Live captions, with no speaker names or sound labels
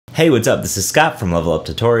Hey, what's up? This is Scott from Level Up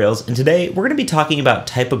Tutorials, and today we're going to be talking about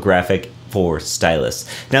Typographic for Stylus.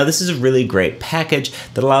 Now, this is a really great package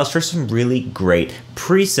that allows for some really great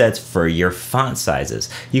presets for your font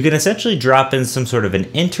sizes. You can essentially drop in some sort of an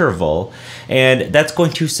interval, and that's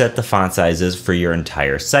going to set the font sizes for your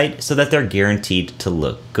entire site so that they're guaranteed to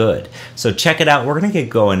look good. So check it out. We're going to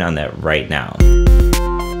get going on that right now.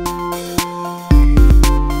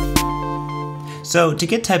 So to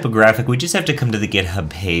get Typographic, we just have to come to the GitHub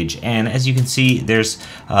page, and as you can see, there's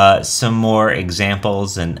some more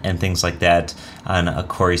examples and things like that on a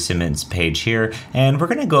Corey Simmons page here, and we're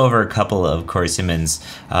going to go over a couple of Corey Simmons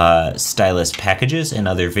Stylus packages and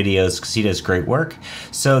other videos because he does great work.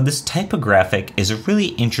 So this Typographic is a really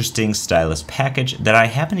interesting Stylus package that I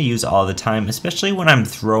happen to use all the time, especially when I'm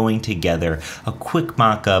throwing together a quick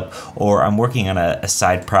mock-up or I'm working on a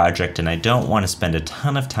side project and I don't want to spend a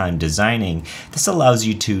ton of time designing. This allows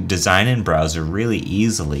you to design in browser really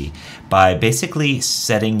easily by basically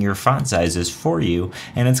setting your font sizes for you,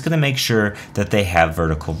 and it's going to make sure that they have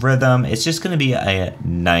vertical rhythm. It's just going to be a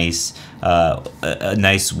nice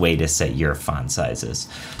way to set your font sizes.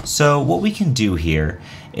 So what we can do here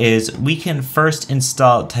is we can first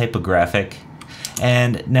install Typographic.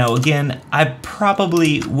 And now again, I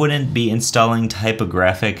probably wouldn't be installing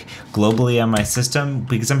Typographic globally on my system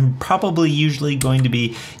because I'm probably usually going to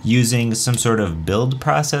be using some sort of build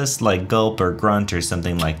process like gulp or grunt or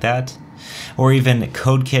something like that. Or even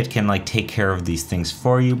CodeKit can take care of these things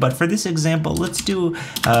for you. But for this example, let's do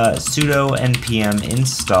sudo npm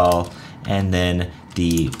install and then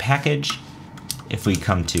the package, if we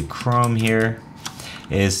come to Chrome here,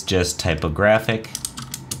 is just Typographic.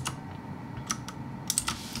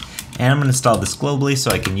 And I'm going to install this globally so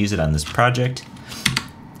I can use it on this project.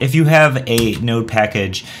 If you have a Node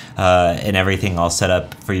package and everything all set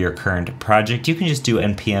up for your current project, you can just do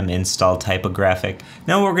npm install Typographic.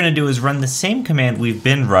 Now what we're going to do is run the same command we've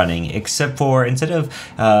been running, except for instead of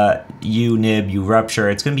unib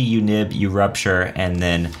urupture, it's going to be unib urupture, and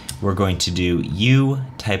then we're going to do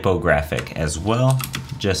utypographic as well,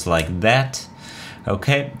 just like that.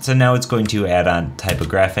 Okay, so now it's going to add on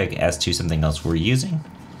Typographic as to something else we're using.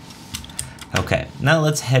 Okay, now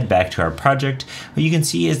let's head back to our project. What you can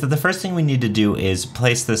see is that the first thing we need to do is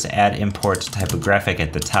place this add import Typographic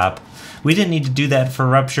at the top. We didn't need to do that for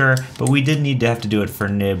Rupture, but we did need to have to do it for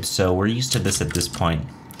nib, so we're used to this at this point.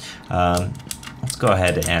 Let's go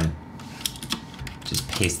ahead and just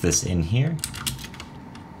paste this in here.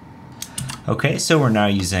 Okay, so we're now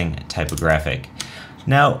using Typographic.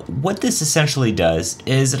 Now, what this essentially does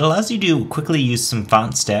is it allows you to quickly use some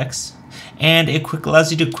font stacks, and it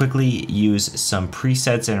allows you to quickly use some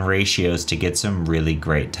presets and ratios to get some really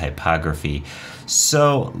great typography.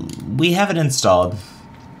 So we have it installed.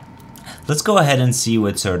 Let's go ahead and see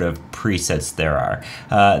what sort of presets there are.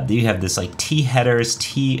 You have this T headers,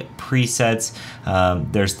 T presets.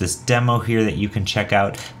 There's this demo here that you can check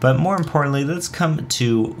out. But more importantly, let's come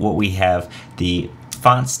to what we have: the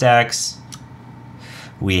font stacks.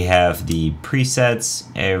 We have the presets,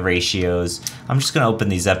 ratios. I'm just going to open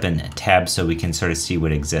these up in tabs so we can sort of see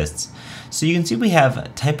what exists. So you can see we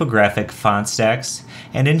have Typographic font stacks,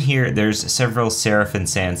 and in here there's several serif and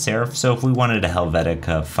sans serif. So if we wanted a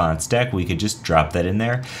Helvetica font stack, we could just drop that in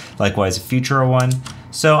there. Likewise, a Futura one.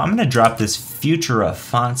 So I'm going to drop this Futura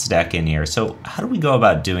font stack in here. So how do we go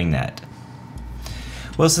about doing that?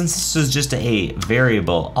 Well, since this is just a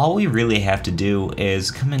variable, all we really have to do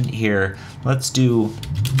is come in here. Let's do,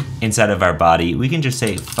 inside of our body, we can just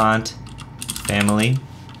say font family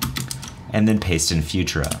and then paste in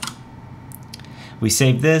Futura. We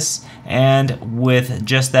save this, and with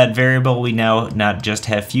just that variable, we now not just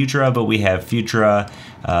have Futura, but we have Futura.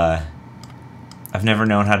 I've never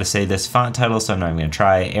known how to say this font title, so I'm not even going to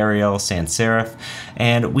try. Arial, sans serif,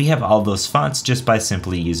 and we have all those fonts just by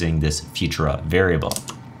simply using this Futura variable.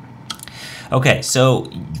 Okay,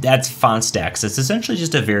 so that's font stacks. It's essentially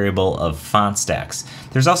just a variable of font stacks.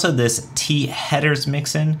 There's also this T headers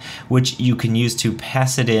mixin, which you can use to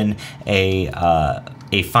pass it in a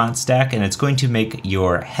font stack, and it's going to make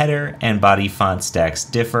your header and body font stacks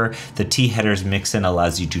differ. The T headers mixin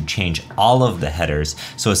allows you to change all of the headers,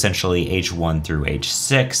 so essentially H1 through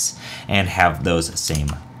H6, and have those same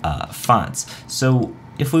fonts. So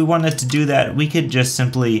if we wanted to do that, we could just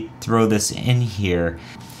simply throw this in here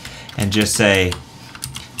and just say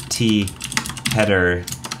T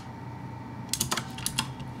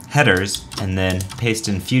headers, and then paste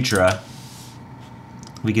in Futura.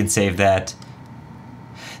 We can save that.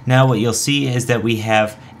 Now what you'll see is that we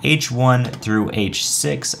have H1 through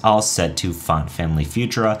H6 all set to font family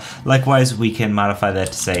Futura. Likewise, we can modify that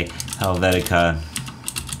to say Helvetica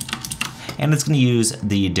and it's going to use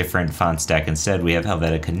the different font stack instead. We have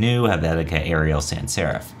Helvetica New, Helvetica Arial, Sans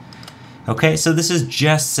Serif. Okay, so this is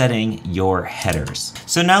just setting your headers.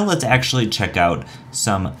 So now let's actually check out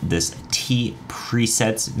this T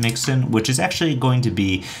presets mixin, which is actually going to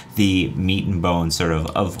be the meat and bones sort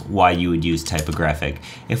of why you would use Typographic.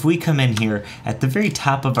 If we come in here at the very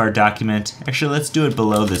top of our document, actually let's do it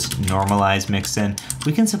below this normalized mixin,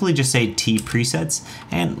 we can simply just say T presets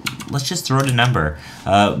and let's just throw it a number.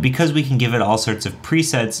 Because we can give it all sorts of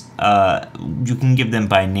presets, you can give them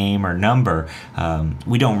by name or number.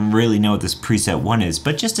 We don't really know what this preset 1 is,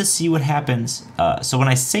 but just to see what happens. So when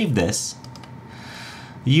I save this,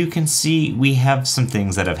 you can see we have some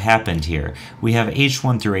things that have happened here. We have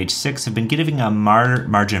H1 through H6 have been giving a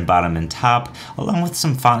margin bottom and top, along with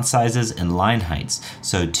some font sizes and line heights.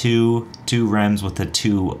 So 2 rems with a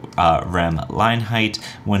 2 rem line height,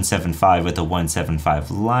 175 with a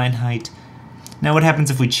 175 line height. Now what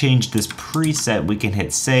happens if we change this preset? We can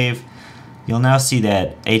hit save. You'll now see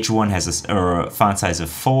that H1 has a font size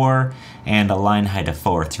of 4 and a line height of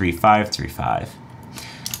 43535.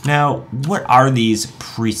 Now, what are these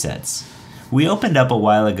presets? We opened up a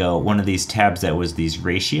while ago one of these tabs that was these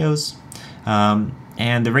ratios,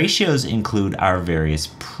 and the ratios include our various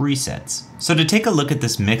presets. So to take a look at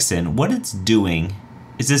this mixin, what it's doing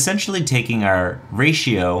is essentially taking our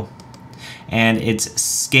ratio and it's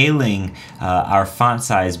scaling our font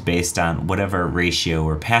size based on whatever ratio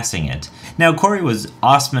we're passing it. Now, Corey was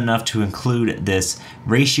awesome enough to include this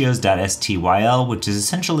ratios.styl, which is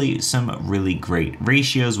essentially some really great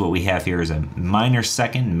ratios. What we have here is a minor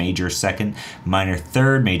second, major second, minor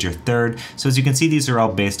third, major third. So as you can see, these are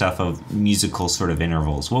all based off of musical sort of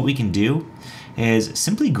intervals. What we can do is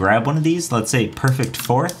simply grab one of these, let's say perfect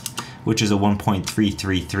fourth, which is a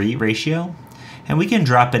 1.333 ratio. And we can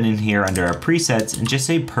drop it in here under our presets and just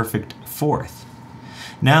say perfect fourth.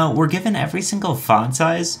 Now we're given every single font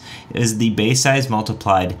size is the base size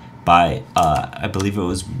multiplied by, I believe it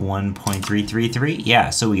was 1.333. Yeah,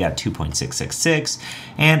 so we got 2.666.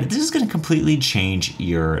 And this is going to completely change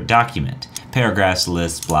your document. Paragraphs,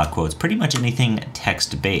 lists, block quotes, pretty much anything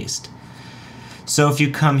text-based. So if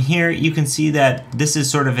you come here, you can see that this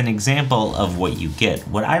is sort of an example of what you get.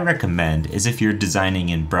 What I recommend is if you're designing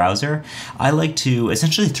in browser, I like to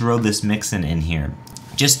essentially throw this mixin in here.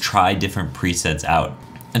 Just try different presets out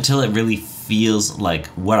until it really feels like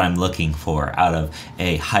what I'm looking for out of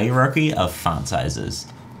a hierarchy of font sizes.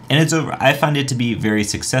 And I find it to be very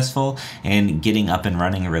successful in getting up and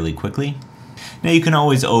running really quickly. Now you can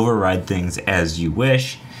always override things as you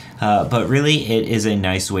wish. But really it is a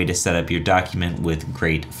nice way to set up your document with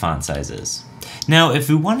great font sizes. Now if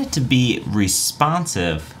we want it to be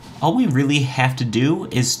responsive, all we really have to do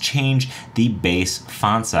is change the base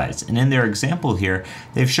font size. And in their example here,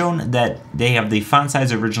 they've shown that they have the font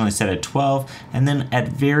size originally set at 12, and then at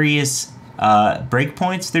various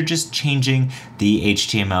breakpoints, they're just changing the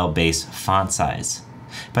HTML base font size.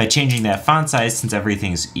 By changing that font size, since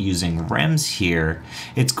everything's using rems here,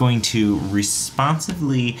 it's going to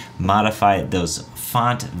responsively modify those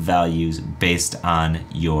font values based on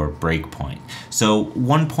your breakpoint. So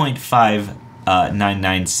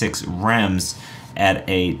 1.5996 rems at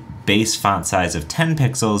a base font size of 10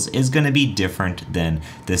 pixels is going to be different than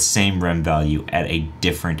the same rem value at a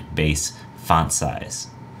different base font size.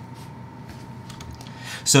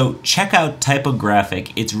 So check out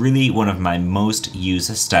Typographic. It's really one of my most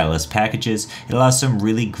used stylus packages. It allows some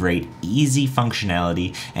really great, easy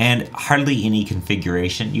functionality and hardly any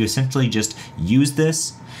configuration. You essentially just use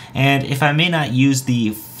this. And if I may not use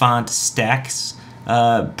the font stacks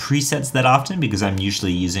presets that often, because I'm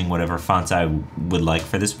usually using whatever fonts I would like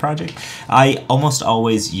for this project, I almost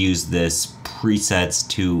always use this presets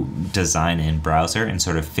to design in browser and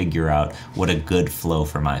sort of figure out what a good flow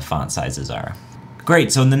for my font sizes are.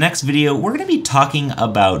 Great, so in the next video, we're going to be talking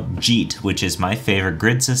about Jeet, which is my favorite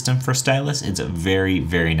grid system for Stylus. It's very,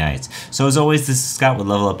 very nice. So as always, this is Scott with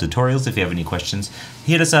Level Up Tutorials. If you have any questions,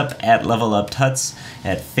 hit us up at Level Up Tuts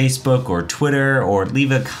at Facebook or Twitter, or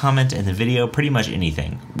leave a comment in the video, pretty much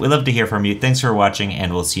anything. We'd love to hear from you. Thanks for watching,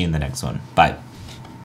 and we'll see you in the next one. Bye.